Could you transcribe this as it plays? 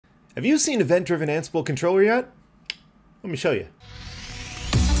Have you seen Event-Driven Ansible Controller yet? Let me show you.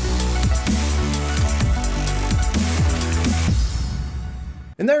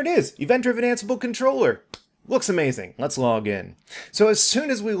 And there it is, Event-Driven Ansible Controller. Looks amazing. Let's log in. So as soon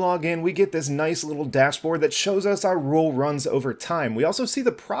as we log in, we get this nice little dashboard that shows us our rule runs over time. We also see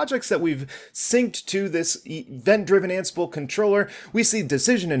the projects that we've synced to this Event-Driven Ansible Controller. We see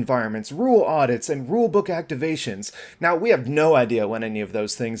decision environments, rule audits, and rulebook activations. Now, we have no idea what any of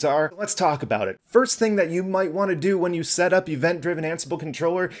those things are. Let's talk about it. First thing that you might want to do when you set up Event-Driven Ansible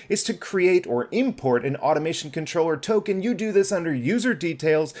Controller is to create or import an automation controller token. You do this under user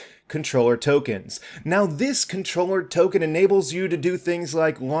details, controller tokens. Now this controller token enables you to do things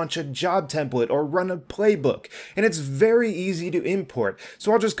like launch a job template or run a playbook, and it's very easy to import.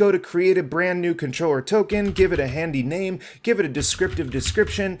 So I'll just go to create a brand new controller token, give it a handy name, give it a descriptive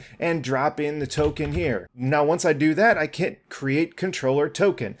description, and drop in the token here. Now once I do that, I can create controller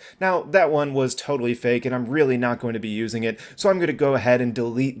token. Now that one was totally fake and I'm really not going to be using it, so I'm going to go ahead and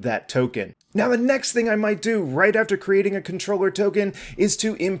delete that token. Now the next thing I might do right after creating a controller token is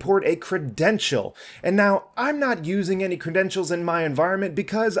to import a credential. And now I'm not using any credentials in my environment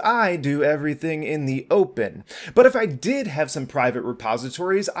because I do everything in the open. But if I did have some private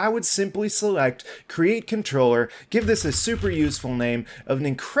repositories, I would simply select create controller, give this a super useful name of an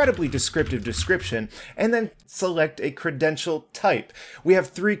incredibly descriptive description, and then select a credential type. We have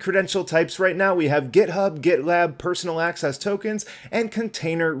 3 credential types right now. We have GitHub, GitLab, personal access tokens, and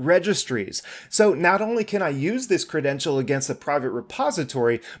container registries. So not only can I use this credential against a private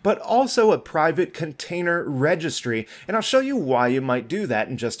repository, but also a private container registry, and I'll show you why you might do that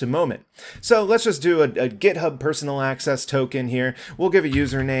in just a moment. So let's just do a GitHub personal access token here. We'll give a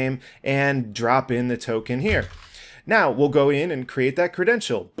username and drop in the token here. Now we'll go in and create that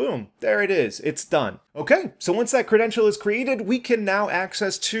credential. Boom, there it is, it's done. Okay, so once that credential is created, we can now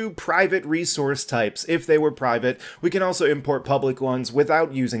access 2 private resource types. If they were private, we can also import public ones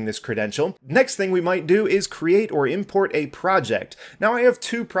without using this credential. Next thing we might do is create or import a project. Now I have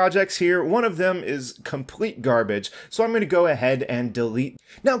 2 projects here. One of them is complete garbage, so I'm going to go ahead and delete.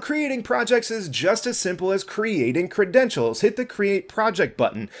 Now creating projects is just as simple as creating credentials. Hit the create project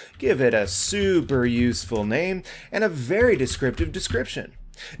button, give it a super useful name, and a very descriptive description.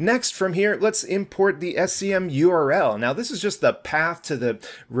 Next, from here, let's import the SCM URL. Now, this is just the path to the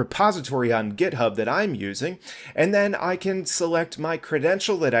repository on GitHub that I'm using, and then I can select my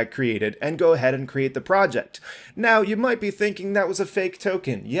credential that I created and go ahead and create the project. Now, you might be thinking that was a fake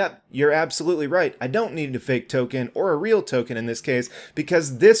token. Yep, you're absolutely right. I don't need a fake token or a real token in this case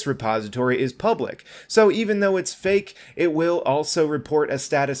because this repository is public. So even though it's fake, it will also report a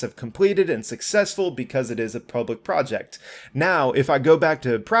status of completed and successful because it is a public project. Now, if I go back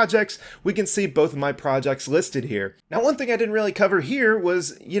to projects, we can see both of my projects listed here. Now, one thing I didn't really cover here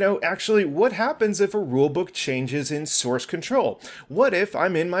was, actually what happens if a rulebook changes in source control? What if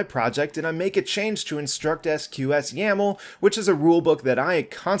I'm in my project and I make a change to instruct SQS YAML, which is a rulebook that I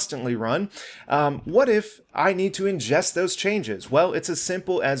constantly run? What if I need to ingest those changes? Well, it's as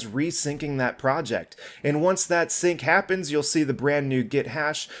simple as resyncing that project. And once that sync happens, you'll see the brand new git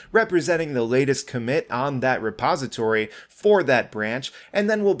hash representing the latest commit on that repository for that branch, and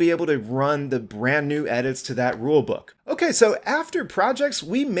then we'll be able to run the brand new edits to that rulebook. Okay, so after projects,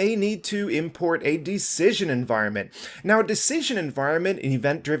 we may need to import a decision environment. Now, a decision environment in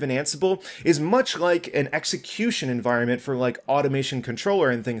Event-Driven Ansible is much like an execution environment for like automation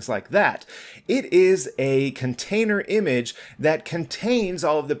controller and things like that. It is a container image that contains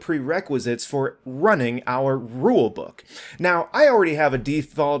all of the prerequisites for running our rulebook. Now, I already have a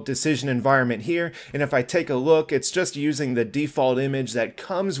default decision environment here, and if I take a look, it's just using the default image that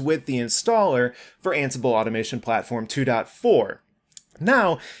comes with the installer for Ansible Automation Platform 2.4.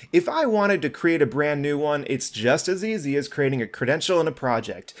 Now, if I wanted to create a brand new one, it's just as easy as creating a credential in a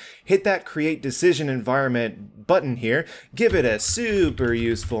project. Hit that Create Decision Environment button here, give it a super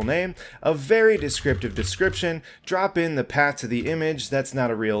useful name, a very descriptive description, drop in the path to the image. That's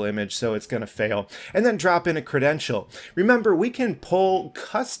not a real image, so it's going to fail. And then drop in a credential. Remember, we can pull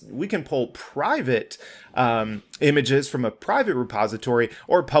private images from a private repository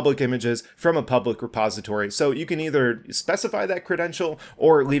or public images from a public repository. So you can either specify that credential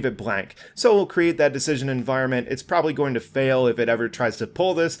or leave it blank. So we'll create that decision environment. It's probably going to fail if it ever tries to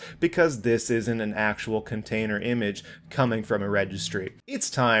pull this because this isn't an actual container image coming from a registry. It's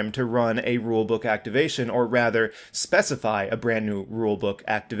time to run a rulebook activation, or rather specify a brand new rulebook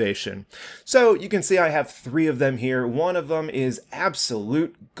activation. So you can see I have 3 of them here. One of them is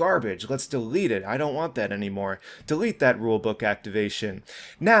absolute garbage. Let's delete it. I don't want that anymore. Delete that rulebook activation.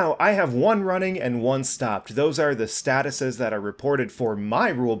 Now I have 1 running and 1 stopped. Those are the statuses that are reported for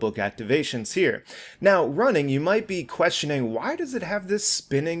my rulebook activations here. Now, running, you might be questioning, why does it have this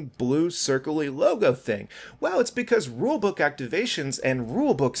spinning blue circly logo thing? Well, it's because rulebook activations and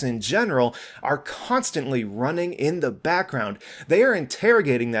rulebooks in general are constantly running in the background. They are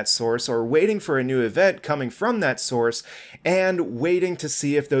interrogating that source or waiting for a new event coming from that source and waiting to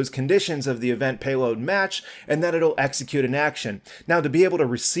see if those conditions of the event payload match, and then it'll execute an action. Now, to be able to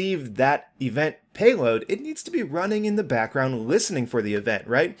receive that event payload, it needs to be running in the background listening for the event,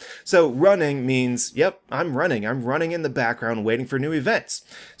 right? So running means, yep, I'm running in the background waiting for new events.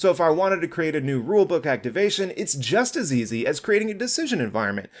 So if I wanted to create a new rulebook activation, it's just as easy as creating a decision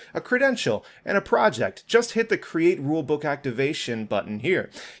environment, a credential, and a project. Just hit the create rulebook activation button here.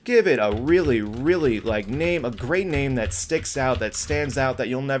 Give it a really name, a great name that sticks out, that stands out, that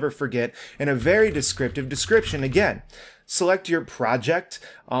you'll never forget, and a very descriptive description again. Select your project.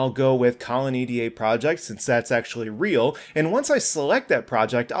 I'll go with Colin EDA project since that's actually real. And once I select that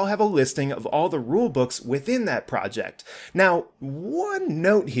project, I'll have a listing of all the rulebooks within that project. Now, one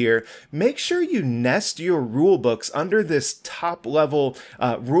note here, make sure you nest your rulebooks under this top level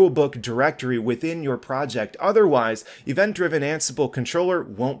rulebook directory within your project. Otherwise, Event-Driven Ansible Controller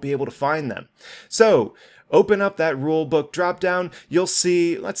won't be able to find them. So, open up that rulebook dropdown, you'll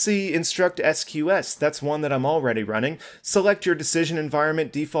see, let's see, Instruct SQS. That's one that I'm already running. Select your decision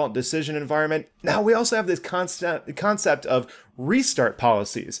environment, default decision environment. Now we also have this concept of restart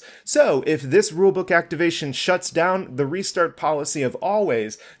policies. So if this rulebook activation shuts down, the restart policy of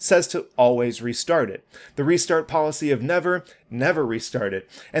always says to always restart it. The restart policy of never restart it.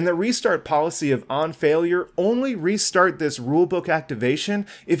 And the restart policy of on failure, only restart this rulebook activation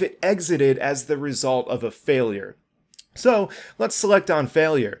if it exited as the result of a failure. So let's select on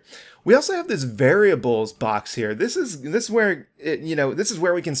failure. We also have this variables box here. This is where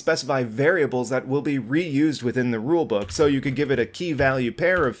we can specify variables that will be reused within the rulebook. So you could give it a key value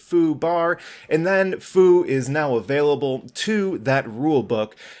pair of foo bar, and then foo is now available to that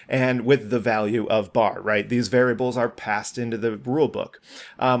rulebook and with the value of bar, right? These variables are passed into the rulebook.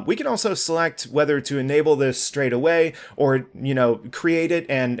 We can also select whether to enable this straight away or, create it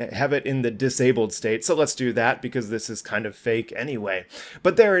and have it in the disabled state. So let's do that because this is kind of fake anyway.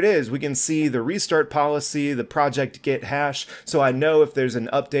 But there it is. We can see the restart policy, the project git hash, so I know if there's an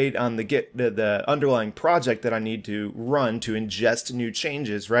update on the underlying project that I need to run to ingest new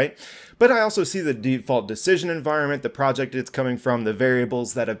changes, right? But I also see the default decision environment, the project it's coming from, the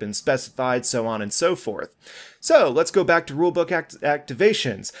variables that have been specified, so on and so forth. So let's go back to rulebook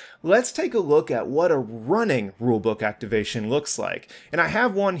activations. Let's take a look at what a running rulebook activation looks like. And I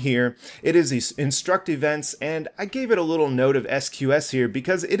have one here. It is instruct events, and I gave it a little note of SQS here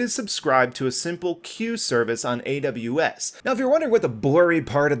because it is subscribed to a simple queue service on AWS. Now, if you're wondering what the blurry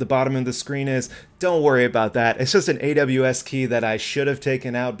part at the bottom of the screen is, don't worry about that. It's just an AWS key that I should have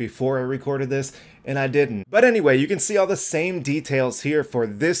taken out before I recorded this, and I didn't. But anyway, you can see all the same details here for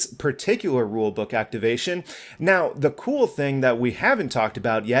this particular rulebook activation. Now, the cool thing that we haven't talked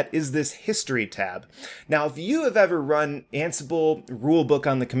about yet is this history tab. Now, if you have ever run Ansible rulebook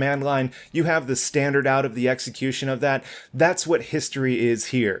on the command line, you have the standard out of the execution of that. That's what history is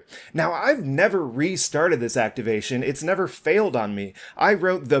here. Now, I've never restarted this activation. It's never failed on me. I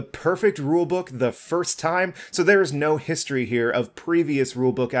wrote the perfect rulebook the first time, so there is no history here of previous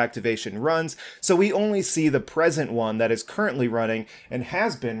rulebook activation runs. So we only see the present one that is currently running and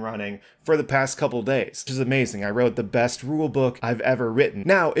has been running for the past couple days, which is amazing. I wrote the best rulebook I've ever written.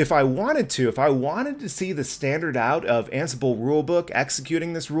 Now, if I wanted to see the standard out of Ansible rulebook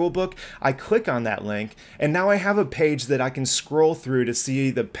executing this rulebook, I click on that link, and now I have a page that I can scroll through to see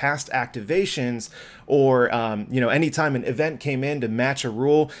the past activations, or anytime an event came in to match a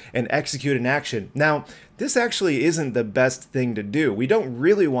rule and execute an action. Now, this actually isn't the best thing to do. We don't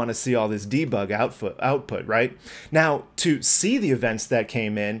really want to see all this debug output, right? Now, to see the events that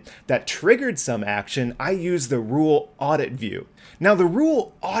came in that triggered some action, I use the rule audit view. Now, the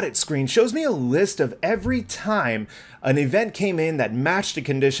rule audit screen shows me a list of every time an event came in that matched a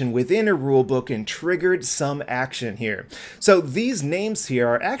condition within a rulebook and triggered some action here. So these names here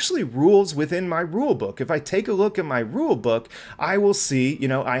are actually rules within my rulebook. If I take a look at my rulebook, I will see,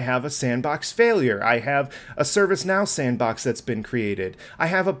 I have a sandbox failure. I have a ServiceNow sandbox that's been created. I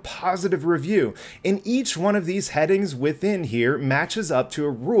have a positive review. And each one of these headings within here matches up to a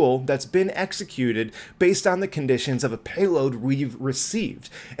rule that's been executed based on the conditions of a payload we've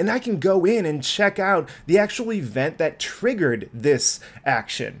received. And I can go in and check out the actual event that triggered this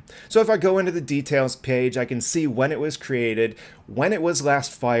action. So if I go into the details page, I can see when it was created, when it was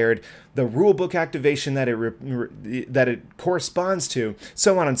last fired, the rulebook activation that it corresponds to,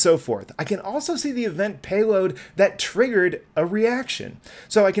 so on and so forth. I can also see the event payload that triggered a reaction.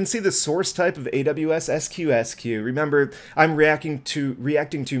 So I can see the source type of AWS SQS queue. Remember, I'm reacting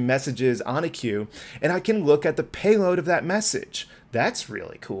to messages on a queue, and I can look at the payload of that message. That's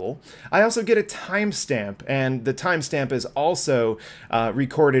really cool. I also get a timestamp, and the timestamp is also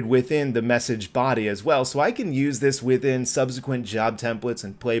recorded within the message body as well, so I can use this within subsequent job templates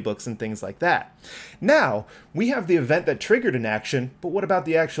and playbooks and things like that. Now, we have the event that triggered an action, but what about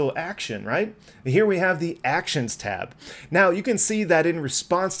the actual action, right? Here we have the Actions tab. Now, you can see that in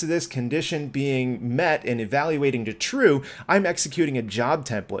response to this condition being met and evaluating to true, I'm executing a job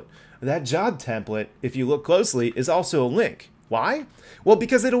template. That job template, if you look closely, is also a link. Why? Well,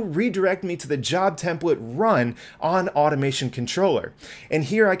 because it'll redirect me to the job template run on Automation Controller. And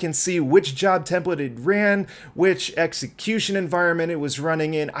here I can see which job template it ran, which execution environment it was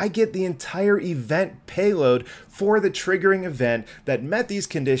running in. I get the entire event payload for the triggering event that met these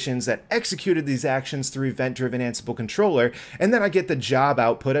conditions, that executed these actions through Event-Driven Ansible Controller, and then I get the job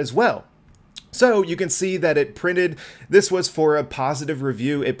output as well. So you can see that it printed, this was for a positive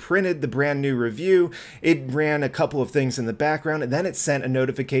review, it printed the brand new review, it ran a couple of things in the background, and then it sent a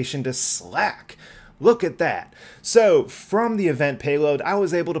notification to Slack. Look at that. So from the event payload, I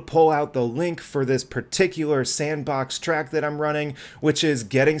was able to pull out the link for this particular sandbox track that I'm running, which is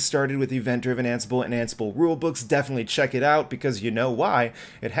Getting Started with Event-Driven Ansible and Ansible Rulebooks. Definitely check it out because you know why.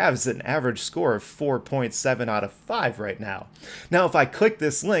 It has an average score of 4.7 out of 5 right now. Now, if I click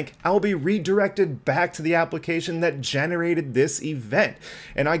this link, I will be redirected back to the application that generated this event.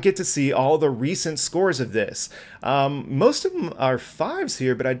 And I get to see all the recent scores of this. Most of them are 5s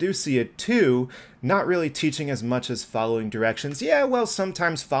here, but I do see a 2. Not really teaching as much as following directions. Yeah, well,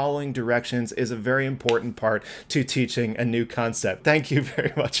 sometimes following directions is a very important part to teaching a new concept. Thank you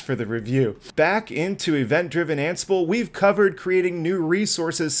very much for the review. Back into Event-Driven Ansible, we've covered creating new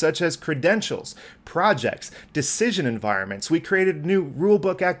resources such as credentials, projects, decision environments. We created new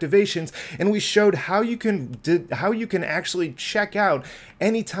rulebook activations, and we showed how you can actually check out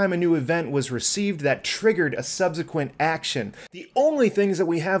anytime a new event was received that triggered a subsequent action. The only things that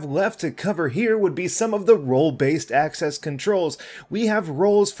we have left to cover here would be some of the role-based access controls. We have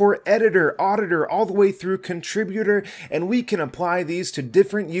roles for editor, auditor, all the way through contributor, and we can apply these to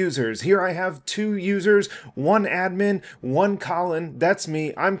different users. Here I have 2 users, 1 admin, 1 Colin. That's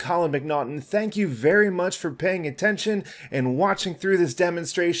me. I'm Colin McNaughton. Thank you very much for paying attention and watching through this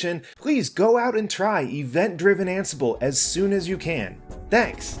demonstration. Please go out and try Event-Driven Ansible as soon as you can.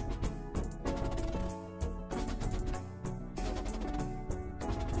 Thanks.